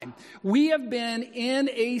We have been in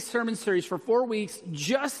a sermon series for 4 weeks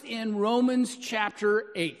just in Romans chapter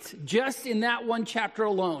 8, just in that one chapter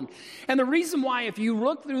alone. And the reason why, if you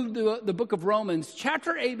look through the book of Romans,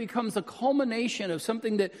 chapter 8 becomes a culmination of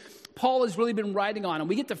something that Paul has really been writing on, and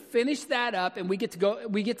we get to finish that up, and we get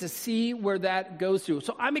to see where that goes through.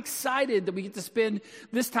 So I'm excited that we get to spend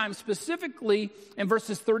this time specifically in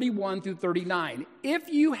verses 31 through 39. If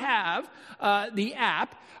you have the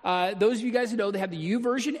app, those of you guys who know, they have the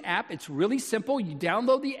YouVersion app. It's really simple. You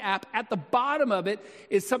download the app. At the bottom of it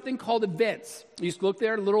is something called events. You just look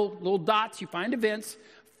there, little dots. You find events.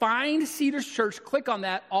 Find Cedars Church, click on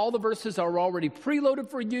that. All the verses are already preloaded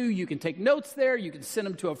for you. You can take notes there. You can send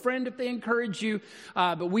them to a friend if they encourage you.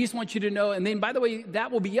 But we just want you to know. And then, by the way,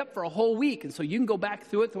 that will be up for a whole week. And so you can go back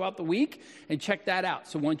through it throughout the week and check that out.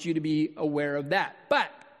 So I want you to be aware of that. But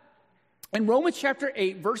in Romans chapter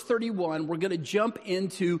 8, verse 31, we're going to jump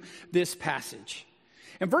into this passage.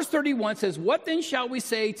 And verse 31 says, "What then shall we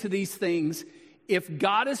say to these things? If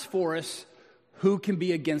God is for us, who can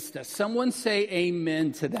be against us?" Someone say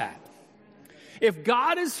amen to that. If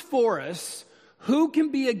God is for us, who can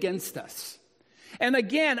be against us? And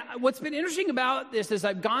again, what's been interesting about this is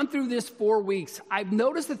I've gone through this 4 weeks. I've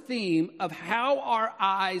noticed a theme of how our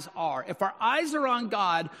eyes are. If our eyes are on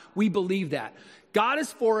God, we believe that. God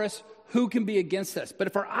is for us, who can be against us? But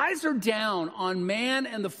if our eyes are down on man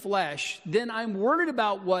and the flesh, then I'm worried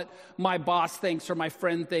about what my boss thinks or my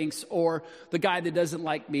friend thinks or the guy that doesn't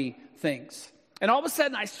like me thinks. And all of a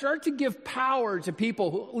sudden, I start to give power to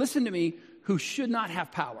people who, listen to me, who should not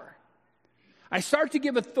have power. I start to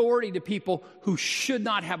give authority to people who should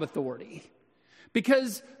not have authority.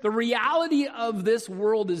 Because the reality of this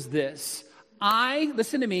world is this.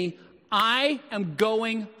 Listen to me, I am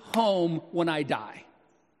going home when I die.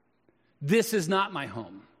 This is not my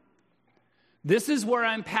home. This is where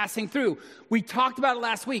I'm passing through. We talked about it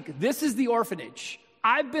last week. This is the orphanage.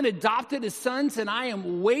 I've been adopted as sons, and I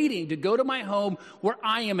am waiting to go to my home where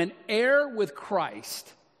I am an heir with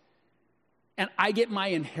Christ, and I get my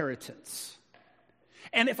inheritance.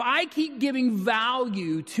 And if I keep giving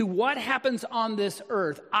value to what happens on this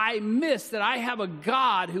earth, I miss that I have a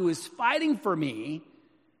God who is fighting for me,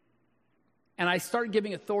 and I start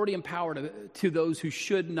giving authority and power to those who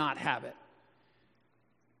should not have it.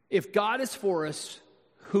 If God is for us,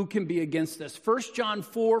 who can be against us? 1 John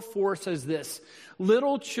 4:4 says this,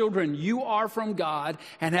 "Little children, you are from God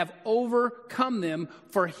and have overcome them,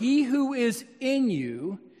 for he who is in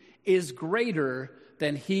you is greater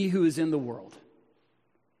than he who is in the world."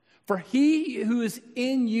 For he who is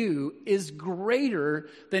in you is greater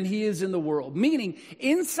than he is in the world. Meaning,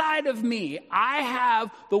 inside of me, I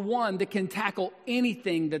have the one that can tackle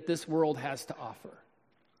anything that this world has to offer.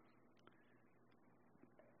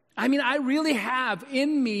 I mean, I really have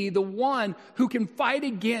in me the one who can fight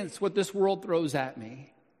against what this world throws at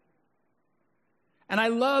me. And I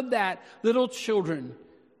love that, little children,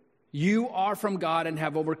 you are from God and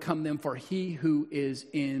have overcome them, for he who is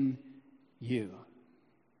in you.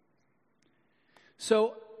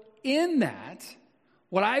 So in that,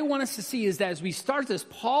 what I want us to see is that as we start this,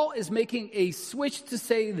 Paul is making a switch to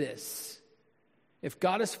say this. If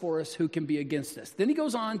God is for us, who can be against us? Then he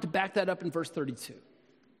goes on to back that up in verse 32.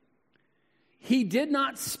 He did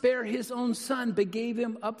not spare his own son, but gave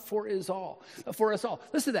him up for us all.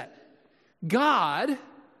 Listen to that. God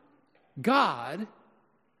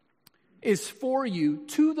is for you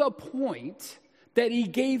to the point that he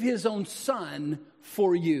gave his own son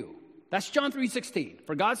for you. That's John 3:16.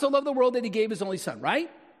 For God so loved the world that he gave his only son,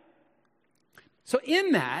 right? So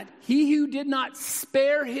in that, he who did not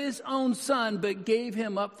spare his own son, but gave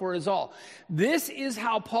him up for us all. This is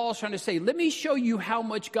how Paul's trying to say, let me show you how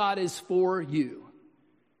much God is for you.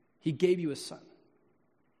 He gave you his son.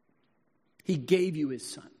 He gave you his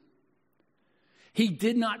son. He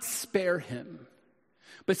did not spare him,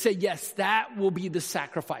 but said, yes, that will be the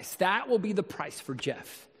sacrifice. That will be the price for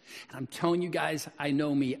Jeff. And I'm telling you guys, I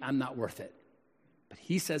know me, I'm not worth it. But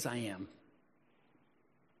he says I am.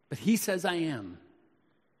 But he says I am.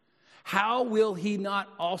 How will he not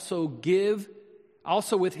also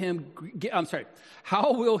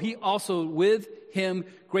how will he also with him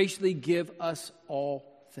graciously give us all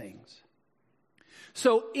things?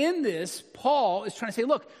 So in this, Paul is trying to say,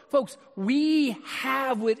 look, folks, we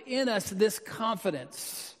have within us this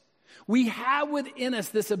confidence. We have within us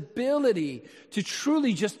this ability to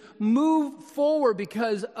truly just move forward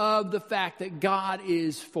because of the fact that God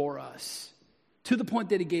is for us. To the point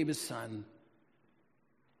that he gave his son.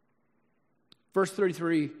 Verse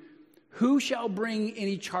 33, who shall bring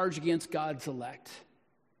any charge against God's elect?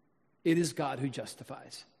 It is God who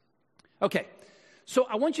justifies. Okay, So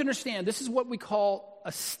I want you to understand, this is what we call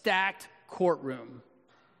a stacked courtroom.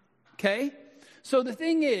 Okay? So the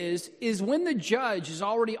thing is when the judge is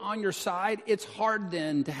already on your side, it's hard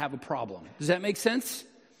then to have a problem. Does that make sense?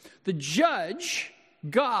 The judge,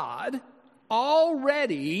 God,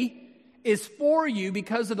 already is for you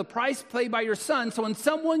because of the price paid by your son. So when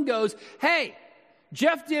someone goes, hey,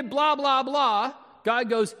 Jeff did blah, blah, blah, God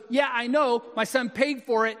goes, yeah, I know, my son paid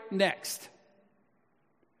for it, next.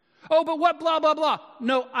 Oh, but what blah, blah, blah?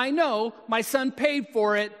 No, I know, my son paid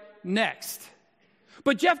for it, next.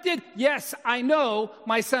 But Jeff did, yes, I know,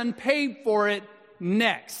 my son paid for it,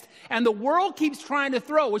 next. And the world keeps trying to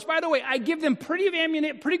throw, which, by the way, I give them pretty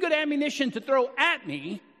good ammunition to throw at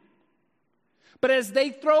me. But as they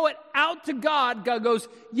throw it out to God, God goes,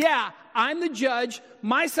 yeah, I'm the judge,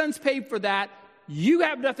 my son's paid for that, you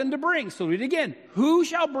have nothing to bring. So read it again. Who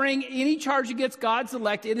shall bring any charge against God's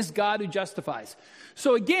elect? It is God who justifies.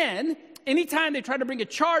 So again, anytime they try to bring a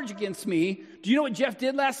charge against me, do you know what Jeff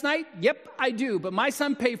did last night? Yep, I do. But my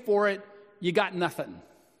son paid for it. You got nothing.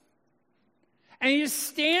 And he just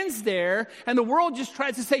stands there, and the world just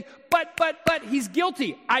tries to say, but he's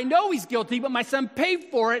guilty. I know he's guilty, but my son paid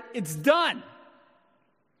for it. It's done.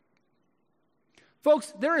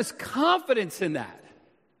 Folks, there is confidence in that.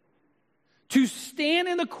 To stand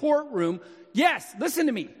in the courtroom, yes, listen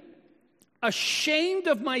to me, ashamed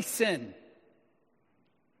of my sin.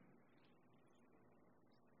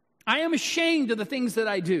 I am ashamed of the things that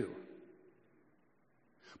I do.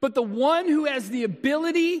 But the one who has the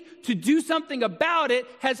ability to do something about it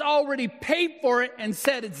has already paid for it and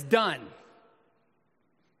said it's done.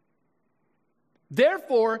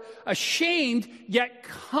 Therefore, ashamed yet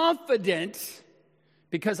confident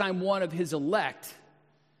because I'm one of his elect,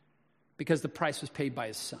 because the price was paid by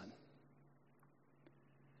his son.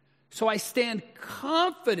 So I stand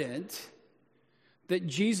confident that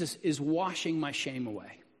Jesus is washing my shame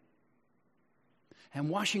away and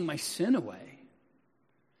washing my sin away.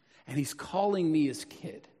 And he's calling me his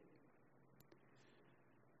kid.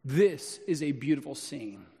 This is a beautiful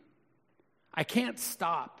scene. I can't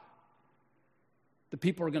stop. The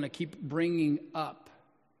people are going to keep bringing up,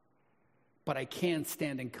 but I can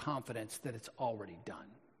stand in confidence that it's already done.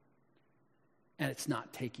 And it's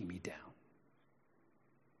not taking me down.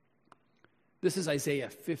 This is Isaiah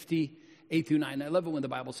 50, 8 through 9. I love it when the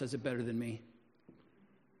Bible says it better than me.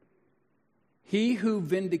 He who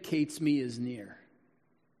vindicates me is near.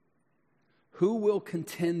 Who will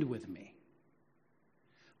contend with me?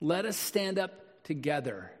 Let us stand up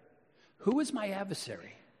together. Who is my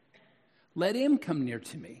adversary? Let him come near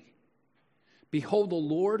to me. Behold, the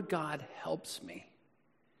Lord God helps me.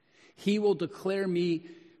 Who will declare me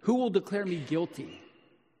guilty?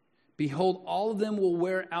 Behold, all of them will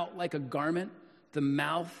wear out like a garment. The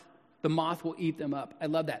moth will eat them up. I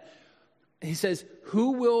love that. He says,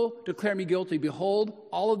 who will declare me guilty? Behold,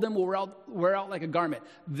 all of them will wear out like a garment.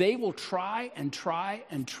 They will try and try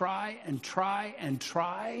and try and try and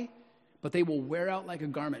try, but they will wear out like a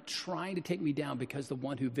garment, trying to take me down because the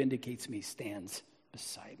one who vindicates me stands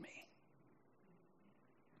beside me.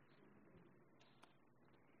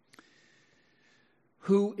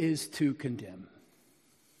 Who is to condemn?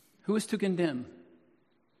 Who is to condemn?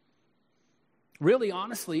 Really,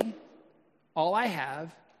 honestly, all I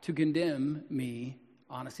have to condemn me,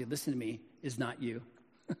 honestly, listen to me, is not you.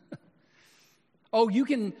 Oh, you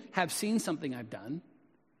can have seen something I've done.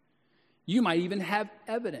 You might even have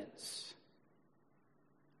evidence.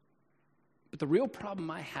 But the real problem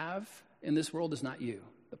I have in this world is not you.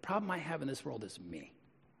 The problem I have in this world is me.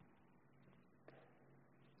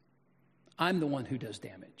 I'm the one who does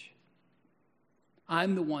damage.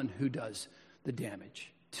 I'm the one who does the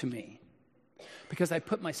damage to me. Because I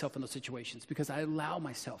put myself in those situations, because I allow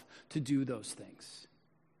myself to do those things.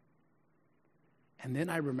 And then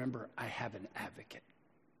I remember I have an advocate.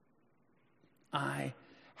 I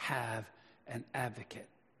have an advocate.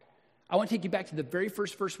 I want to take you back to the very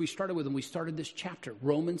first verse we started with when we started this chapter,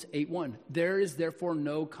 Romans 8:1. There is therefore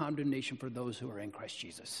no condemnation for those who are in Christ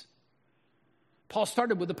Jesus. Paul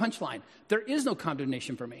started with the punchline. There is no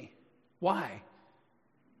condemnation for me. Why?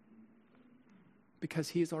 Because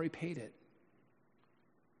he has already paid it.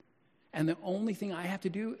 And the only thing I have to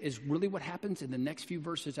do is really what happens in the next few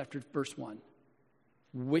verses after verse 1.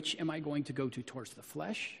 Which am I going to go to, towards the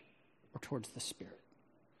flesh or towards the spirit?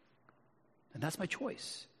 And that's my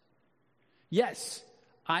choice. Yes,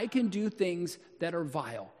 I can do things that are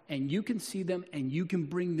vile, and you can see them, and you can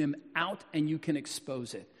bring them out, and you can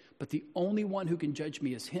expose it. But the only one who can judge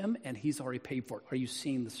me is him, and he's already paid for it. Are you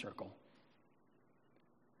seeing the circle?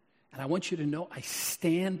 And I want you to know I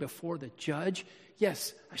stand before the judge,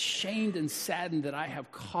 yes, ashamed and saddened that I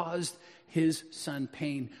have caused his son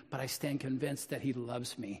pain, but I stand convinced that he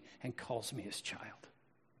loves me and calls me his child.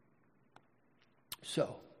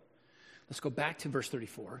 So, let's go back to verse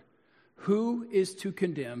 34. Who is to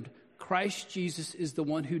condemn? Christ Jesus is the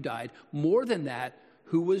one who died. More than that,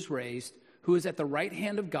 who was raised, who is at the right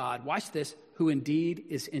hand of God. Watch this. Who indeed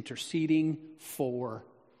is interceding for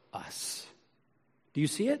us. Do you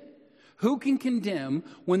see it? Who can condemn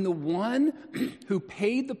when the one who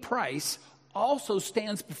paid the price also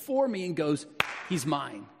stands before me and goes, he's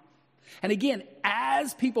mine? And again,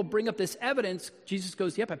 as people bring up this evidence, Jesus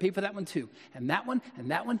goes, yep, I paid for that one too. And that one,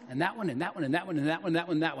 and that one, and that one, and that one, and that one, and that one, and that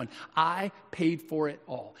one, and that one. I paid for it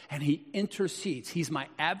all. And he intercedes. He's my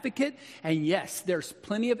advocate. And yes, there's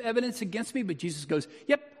plenty of evidence against me, but Jesus goes,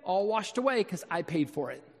 yep, all washed away because I paid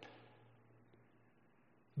for it.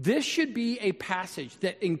 This should be a passage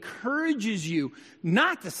that encourages you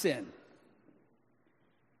not to sin.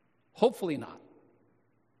 Hopefully not.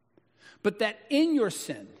 But that in your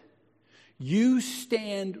sin, you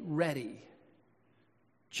stand ready,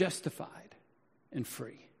 justified, and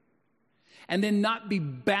free. And then not be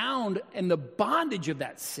bound in the bondage of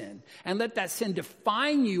that sin and let that sin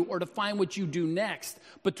define you or define what you do next,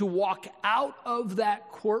 but to walk out of that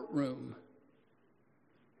courtroom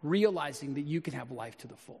realizing that you can have life to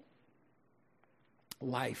the full.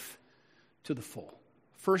 Life to the full.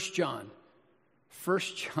 1 John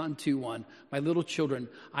 2:1, my little children,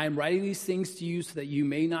 I am writing these things to you so that you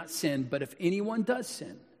may not sin, but if anyone does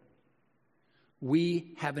sin,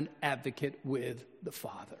 we have an advocate with the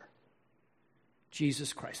Father,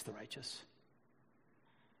 Jesus Christ the righteous.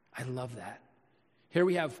 I love that. Here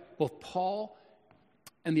we have both Paul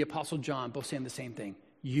and the Apostle John both saying the same thing.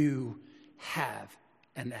 You have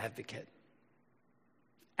an advocate.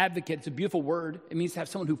 Advocate, it's a beautiful word. It means to have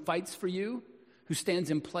someone who fights for you, who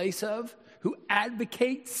stands in place of, who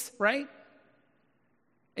advocates, right?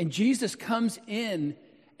 And Jesus comes in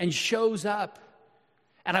and shows up.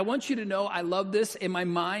 And I want you to know, I love this in my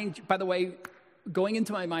mind. By the way, going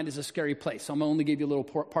into my mind is a scary place, so I'm going to only give you a little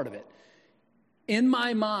part of it. In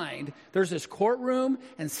my mind, there's this courtroom,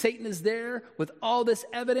 and Satan is there with all this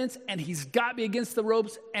evidence, and he's got me against the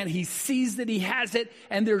ropes, and he sees that he has it,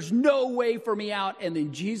 and there's no way for me out. And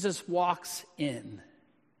then Jesus walks in,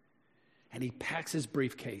 and he packs his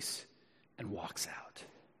briefcase and walks out.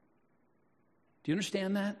 Do you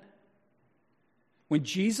understand that? When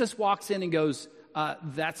Jesus walks in and goes,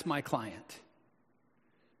 that's my client,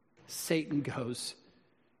 Satan goes,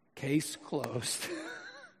 case closed.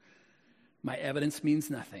 My evidence means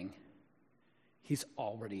nothing. He's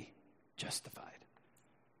already justified.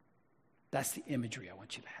 That's the imagery I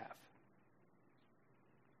want you to have.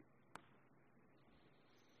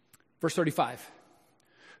 Verse 35.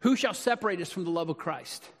 Who shall separate us from the love of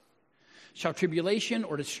Christ? Shall tribulation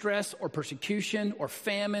or distress or persecution or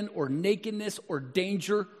famine or nakedness or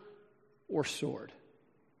danger or sword?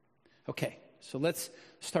 Okay, so let's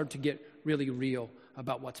start to get really real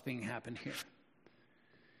about what's being happened here.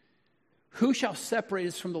 Who shall separate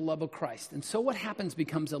us from the love of Christ? And so what happens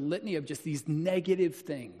becomes a litany of just these negative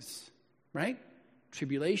things, right?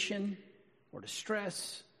 Tribulation or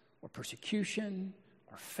distress or persecution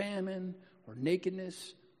or famine or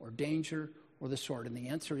nakedness or danger or the sword. And the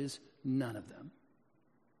answer is none of them.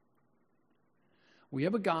 We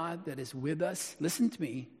have a God that is with us, listen to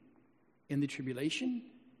me, in the tribulation,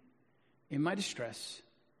 in my distress,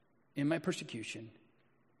 in my persecution,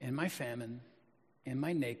 in my famine, in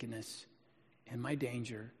my nakedness, in my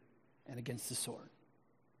danger, and against the sword.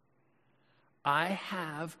 I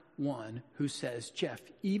have one who says, Jeff,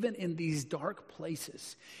 even in these dark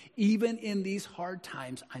places, even in these hard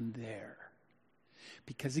times, I'm there.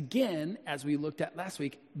 Because again, as we looked at last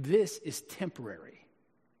week, this is temporary.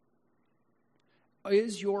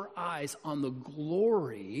 Is your eyes on the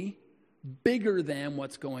glory bigger than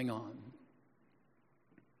what's going on?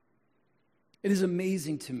 It is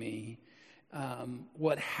amazing to me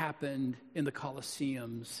what happened in the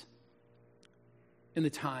Colosseums in the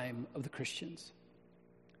time of the Christians.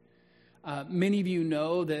 Many of you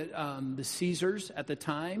know that the Caesars at the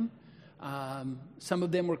time, some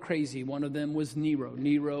of them were crazy. One of them was Nero.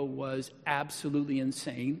 Nero was absolutely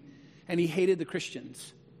insane, and he hated the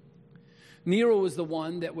Christians. Nero was the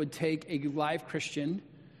one that would take a live Christian,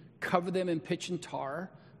 cover them in pitch and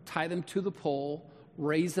tar, tie them to the pole,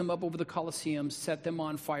 raise them up over the Colosseum, set them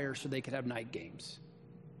on fire so they could have night games.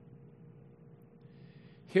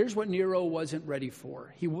 Here's what Nero wasn't ready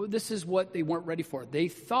for. This is what they weren't ready for. They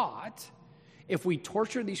thought if we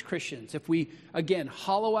torture these Christians, if we, again,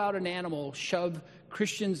 hollow out an animal, shove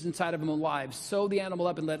Christians inside of them alive, sew the animal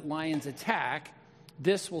up and let lions attack,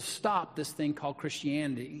 this will stop this thing called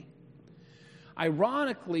Christianity.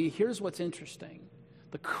 Ironically, here's what's interesting.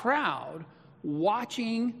 The crowd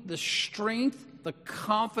watching the strength, the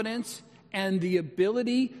confidence, and the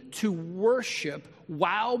ability to worship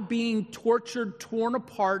while being tortured, torn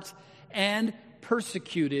apart, and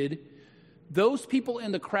persecuted, those people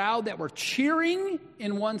in the crowd that were cheering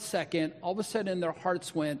in 1 second, all of a sudden their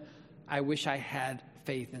hearts went, I wish I had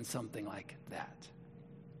faith in something like that.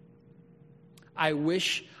 I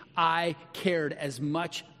wish I cared as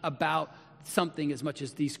much about something as much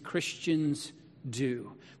as these Christians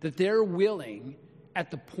do. That they're willing, at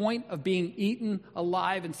the point of being eaten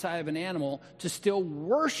alive inside of an animal, to still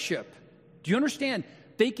worship. Do you understand?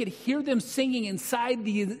 They could hear them singing inside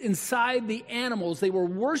the animals. They were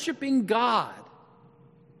worshiping God.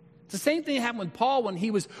 It's the same thing that happened with Paul when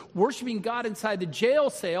he was worshiping God inside the jail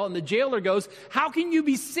cell, and the jailer goes, how can you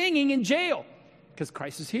be singing in jail? Because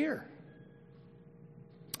Christ is here.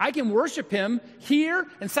 I can worship him here,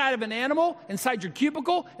 inside of an animal, inside your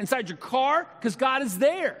cubicle, inside your car, because God is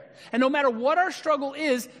there. And no matter what our struggle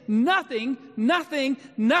is, nothing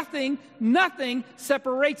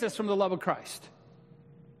separates us from the love of Christ.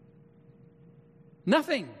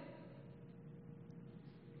 Nothing.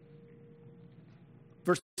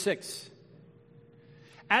 Verse 6.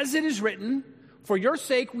 As it is written, for your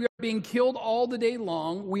sake we are being killed all the day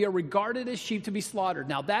long. We are regarded as sheep to be slaughtered.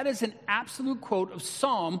 Now that is an absolute quote of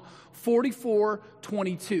Psalm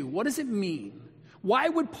 44:22. What does it mean? Why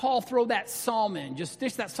would Paul throw that psalm in? Just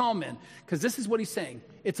stitch that psalm in. Because this is what he's saying.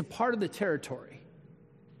 It's a part of the territory.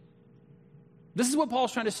 This is what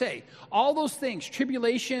Paul's trying to say. All those things,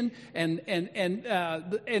 tribulation and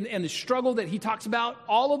the struggle that he talks about,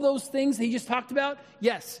 all of those things that he just talked about,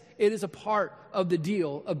 yes, it is a part of the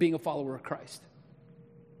deal of being a follower of Christ.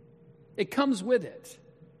 It comes with it.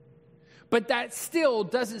 But that still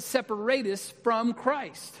doesn't separate us from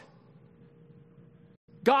Christ.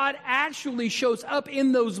 God actually shows up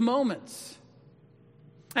in those moments.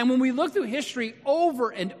 And when we look through history over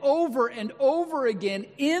and over and over again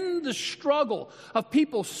in the struggle of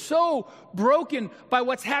people so broken by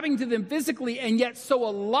what's happening to them physically and yet so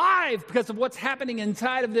alive because of what's happening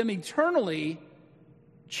inside of them eternally,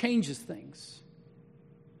 changes things.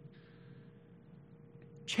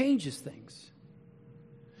 Changes things.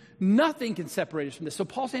 Nothing can separate us from this. So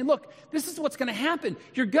Paul's saying, look, this is what's going to happen.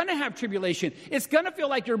 You're going to have tribulation. It's going to feel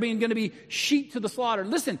like you're going to be sheep to the slaughter.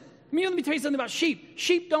 Listen, let me tell you something about sheep.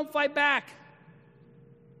 Sheep don't fight back.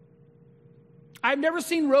 I've never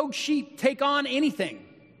seen rogue sheep take on anything.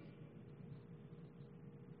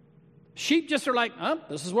 Sheep just are like,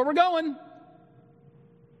 this is where we're going.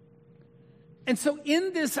 And so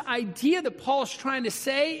in this idea that Paul is trying to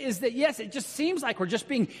say is that, yes, it just seems like we're just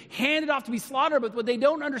being handed off to be slaughtered, but what they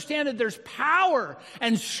don't understand is there's power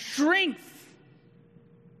and strength.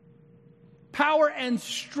 Power and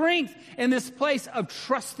strength in this place of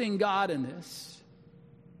trusting God in this.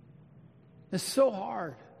 It's so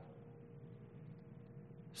hard.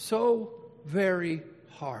 So very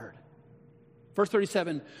hard. Verse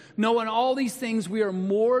 37, no, in all these things we are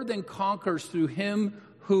more than conquerors through him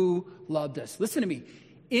who loved us. Listen to me.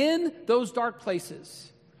 In those dark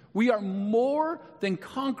places, we are more than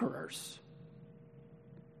conquerors.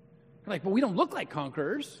 You're like, but we don't look like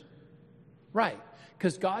conquerors. Right.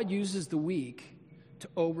 Because God uses the weak to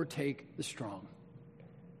overtake the strong.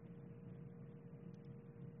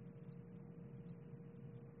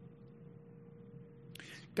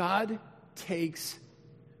 God takes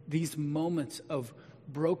these moments of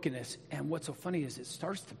brokenness, and what's so funny is it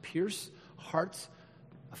starts to pierce hearts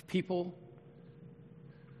of people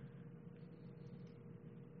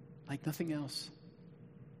like nothing else.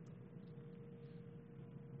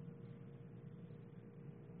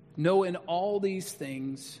 No, in all these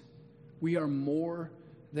things, we are more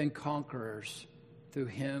than conquerors through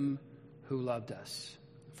him who loved us.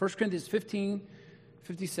 1 Corinthians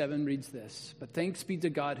 15:57 reads this, but thanks be to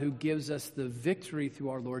God who gives us the victory through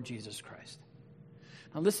our Lord Jesus Christ.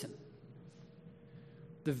 Now listen,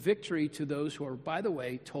 the victory to those who are, by the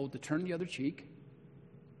way, told to turn the other cheek,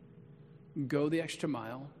 go the extra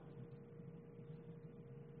mile,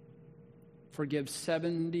 forgive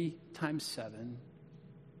 70 times 7,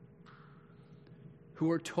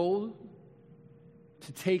 who are told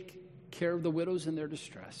to take care of the widows in their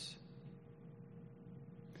distress.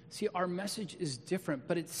 See, our message is different,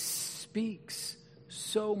 but it speaks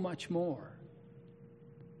so much more.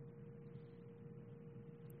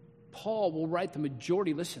 Paul will write the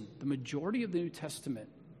majority of the New Testament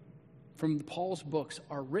from Paul's books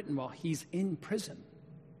are written while he's in prison.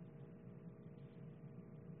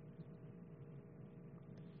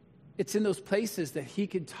 It's in those places that he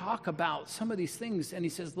could talk about some of these things, and he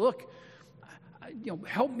says, look,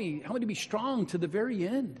 help me to be strong to the very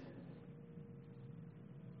end.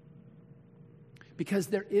 Because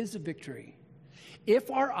there is a victory.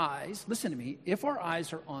 If our eyes, listen to me, if our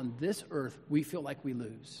eyes are on this earth, we feel like we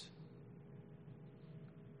lose.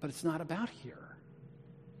 But it's not about here.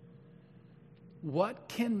 What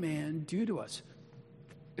can man do to us?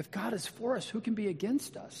 If God is for us, who can be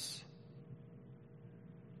against us?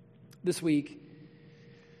 This week,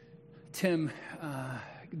 Tim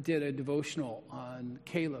did a devotional on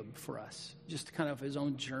Caleb for us, just kind of his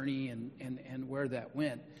own journey and where that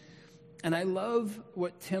went. And I love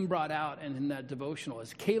what Tim brought out in that devotional.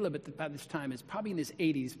 Is Caleb by this time is probably in his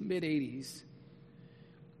 80s, mid-80s.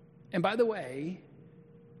 And by the way,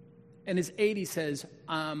 in his 80s says,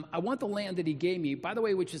 I want the land that he gave me, by the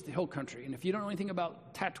way, which is the hill country. And if you don't know anything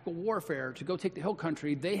about tactical warfare, to go take the hill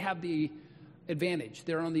country, they have the advantage.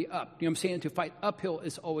 They're on the up. You know what I'm saying? To fight uphill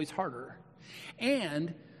is always harder.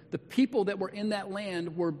 And the people that were in that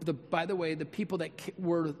land were, by the way, the people that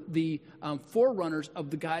were the forerunners of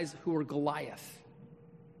the guys who were Goliath.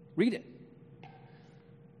 Read it.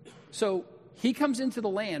 So he comes into the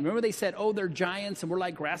land. Remember they said, oh, they're giants and we're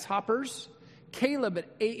like grasshoppers? Caleb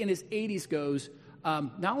in his 80s goes,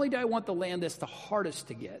 not only do I want the land that's the hardest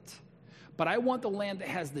to get, but I want the land that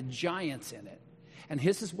has the giants in it. And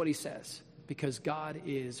this is what he says. Because God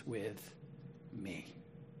is with me.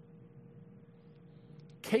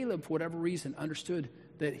 Caleb, for whatever reason, understood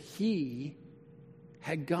that he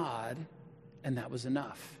had God and that was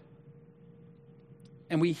enough.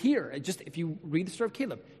 And we hear, if you read the story of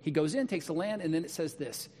Caleb, he goes in, takes the land, and then it says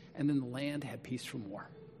this, and then the land had peace from war.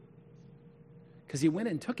 Because he went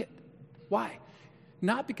and took it. Why?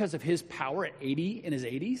 Not because of his power at 80 in his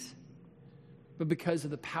 80s, but because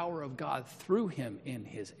of the power of God through him in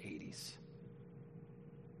his 80s.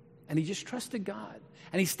 And he just trusted God.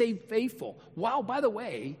 And he stayed faithful. While, by the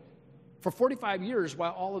way, for 45 years,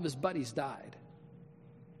 while all of his buddies died.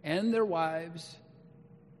 And their wives,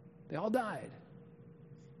 they all died.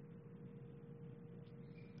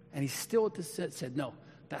 And he still at this said, no,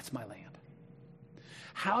 that's my land.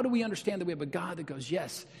 How do we understand that we have a God that goes,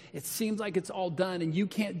 yes, it seems like it's all done and you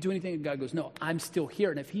can't do anything? And God goes, no, I'm still here.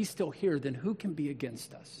 And if he's still here, then who can be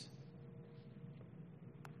against us?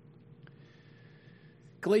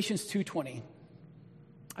 Galatians 2:20.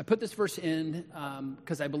 I put this verse in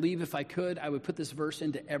because I believe if I could, I would put this verse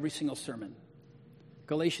into every single sermon.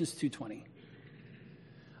 Galatians 2:20.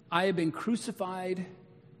 I have been crucified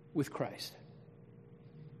with Christ.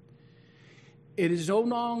 It is no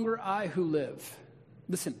longer I who live.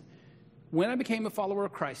 Listen, when I became a follower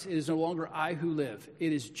of Christ, it is no longer I who live.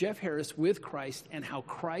 It is Jeff Harris with Christ and how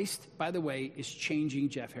Christ, by the way, is changing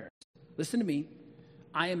Jeff Harris. Listen to me.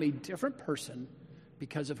 I am a different person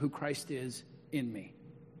because of who Christ is in me.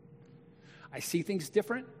 I see things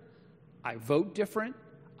different. I vote different.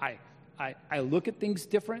 I look at things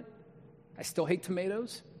different. I still hate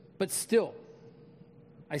tomatoes, but still,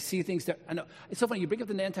 I see things that I know. It's so funny. You bring up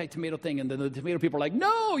the anti-tomato thing, and then the tomato people are like,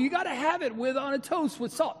 "No, you got to have it on a toast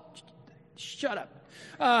with salt." Shut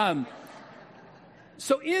up.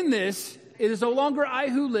 So in this, it is no longer I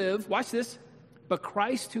who live. Watch this, but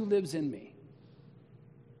Christ who lives in me.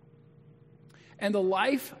 And the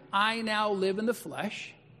life I now live in the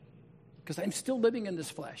flesh, because I'm still living in this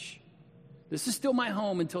flesh. This is still my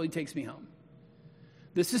home until he takes me home.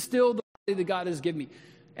 This is still the body that God has given me.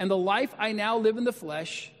 And the life I now live in the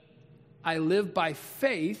flesh, I live by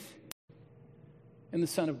faith in the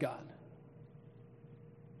Son of God.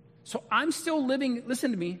 So I'm still living, listen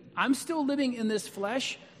to me, I'm still living in this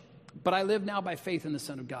flesh, but I live now by faith in the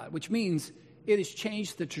Son of God, which means it has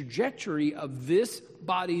changed the trajectory of this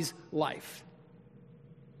body's life.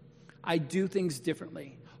 I do things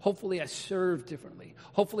differently. Hopefully I serve differently.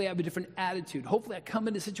 Hopefully I have a different attitude. Hopefully I come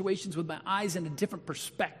into situations with my eyes in a different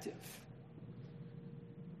perspective.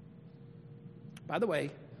 By the way,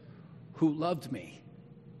 who loved me?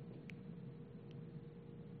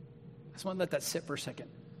 I just want to let that sit for a second.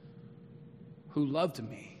 Who loved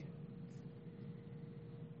me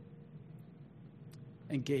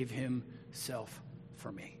and gave himself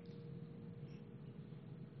for me.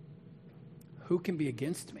 Who can be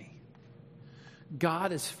against me?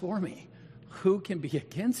 God is for me. Who can be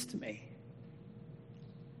against me?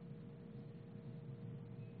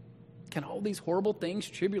 Can all these horrible things,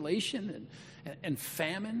 tribulation and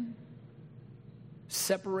famine,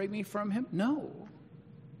 separate me from him? No,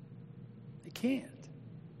 they can't.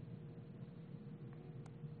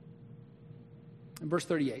 In verse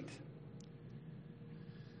 38,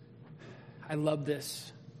 I love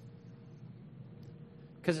this.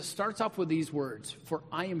 Because it starts off with these words, for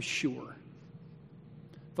I am sure.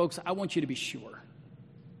 Folks, I want you to be sure.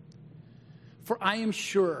 For I am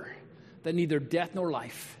sure that neither death nor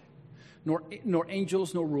life, nor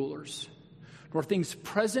angels nor rulers, nor things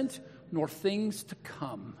present nor things to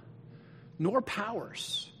come, nor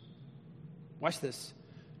powers, watch this,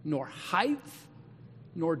 nor height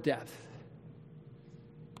nor depth,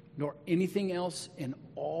 nor anything else in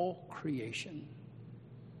all creation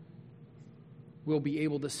will be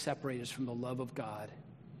able to separate us from the love of God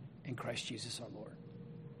in Christ Jesus our Lord.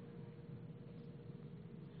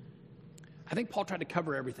 I think Paul tried to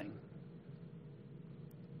cover everything.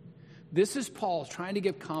 This is Paul trying to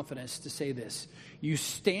give confidence to say this. You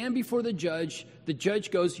stand before the judge. The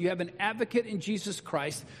judge goes, you have an advocate in Jesus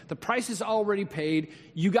Christ. The price is already paid.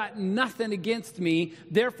 You got nothing against me.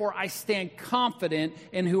 Therefore, I stand confident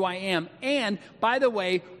in who I am. And, by the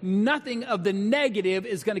way, nothing of the negative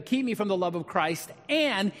is going to keep me from the love of Christ.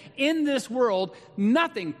 And in this world,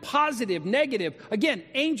 nothing positive, negative, again,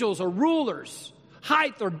 angels or rulers,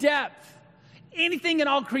 height or depth, anything in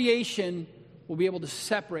all creation will be able to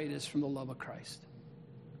separate us from the love of Christ.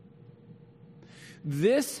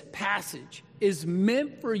 This passage is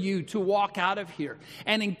meant for you to walk out of here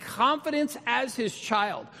and in confidence as his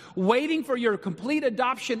child, waiting for your complete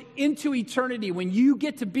adoption into eternity when you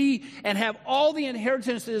get to be and have all the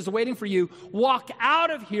inheritances waiting for you. Walk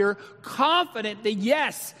out of here confident that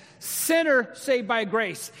yes, sinner saved by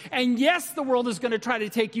grace. And yes, the world is going to try to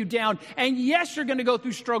take you down. And yes, you're going to go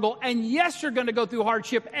through struggle. And yes, you're going to go through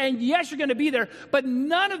hardship. And yes, you're going to be there. But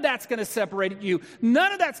none of that's going to separate you.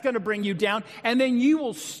 None of that's going to bring you down. And then you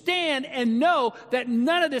will stand and know that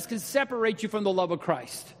none of this can separate you from the love of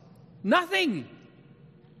Christ. Nothing.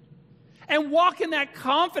 And walk in that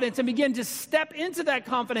confidence and begin to step into that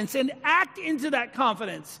confidence and act into that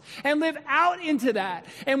confidence and live out into that.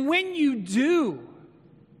 And when you do,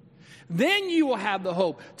 then you will have the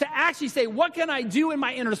hope to actually say, what can I do in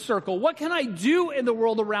my inner circle? What can I do in the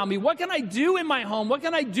world around me? What can I do in my home? What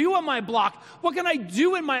can I do on my block? What can I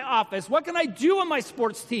do in my office? What can I do on my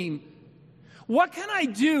sports team? What can I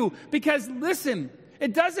do? Because listen,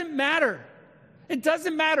 it doesn't matter. It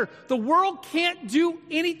doesn't matter. The world can't do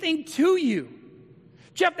anything to you.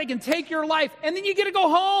 Jeff, they can take your life and then you get to go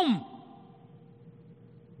home.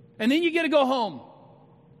 And then you get to go home.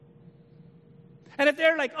 And if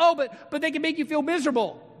they're like, oh, but they can make you feel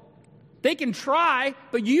miserable. They can try,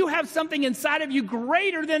 but you have something inside of you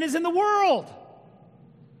greater than is in the world.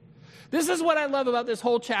 This is what I love about this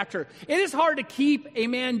whole chapter. It is hard to keep a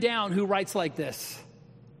man down who writes like this.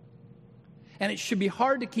 And it should be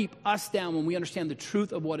hard to keep us down when we understand the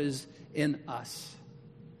truth of what is in us.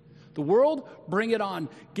 The world, bring it on.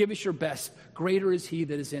 Give us your best. Greater is he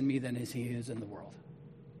that is in me than is he is in the world.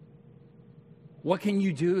 What can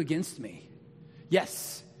you do against me?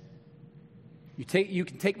 Yes, you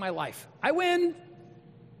can take my life. I win.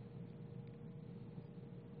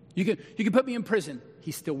 You can put me in prison.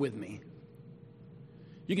 He's still with me.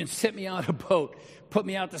 You can set me on a boat, put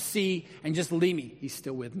me out to sea, and just leave me. He's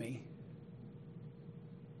still with me.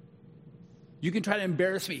 You can try to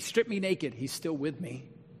embarrass me, strip me naked. He's still with me.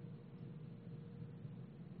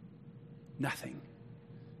 Nothing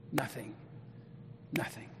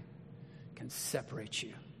can separate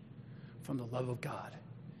you from the love of God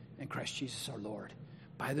and Christ Jesus our Lord.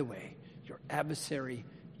 By the way, your adversary,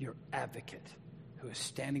 your advocate, who is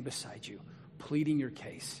standing beside you, pleading your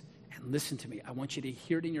case. And listen to me, I want you to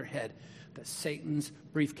hear it in your head that Satan's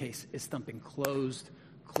briefcase is thumping closed,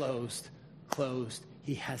 closed, closed.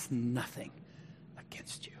 He has nothing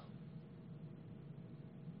against you.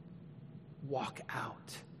 Walk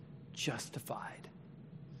out justified.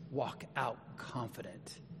 Walk out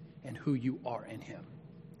confident in who you are in him.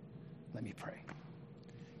 Let me pray.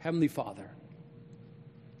 Heavenly Father,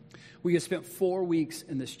 we have spent 4 weeks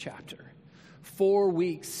in this chapter. 4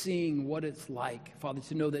 weeks seeing what it's like, Father,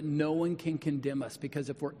 to know that no one can condemn us because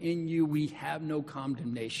if we're in you, we have no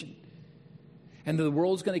condemnation. And the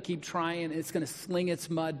world's going to keep trying, it's going to sling its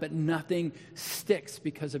mud, but nothing sticks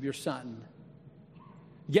because of your Son.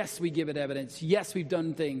 Yes, we give it evidence. Yes, we've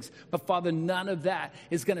done things. But Father, none of that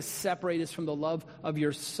is going to separate us from the love of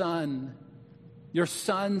your Son. Your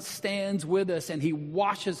Son stands with us and he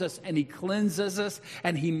washes us and he cleanses us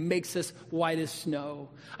and he makes us white as snow.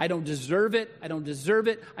 I don't deserve it. I don't deserve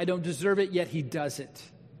it. I don't deserve it, yet he does it.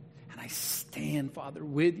 And I stand, Father,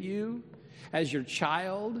 with you as your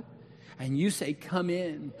child. And you say, come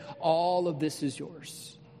in. All of this is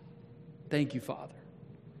yours. Thank you, Father.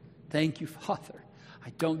 Thank you, Father. I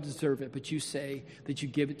don't deserve it, but you say that you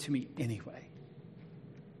give it to me anyway.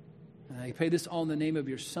 I pray this all in the name of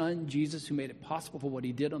your Son, Jesus, who made it possible for what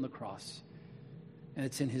he did on the cross. And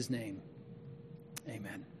it's in his name.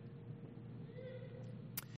 Amen.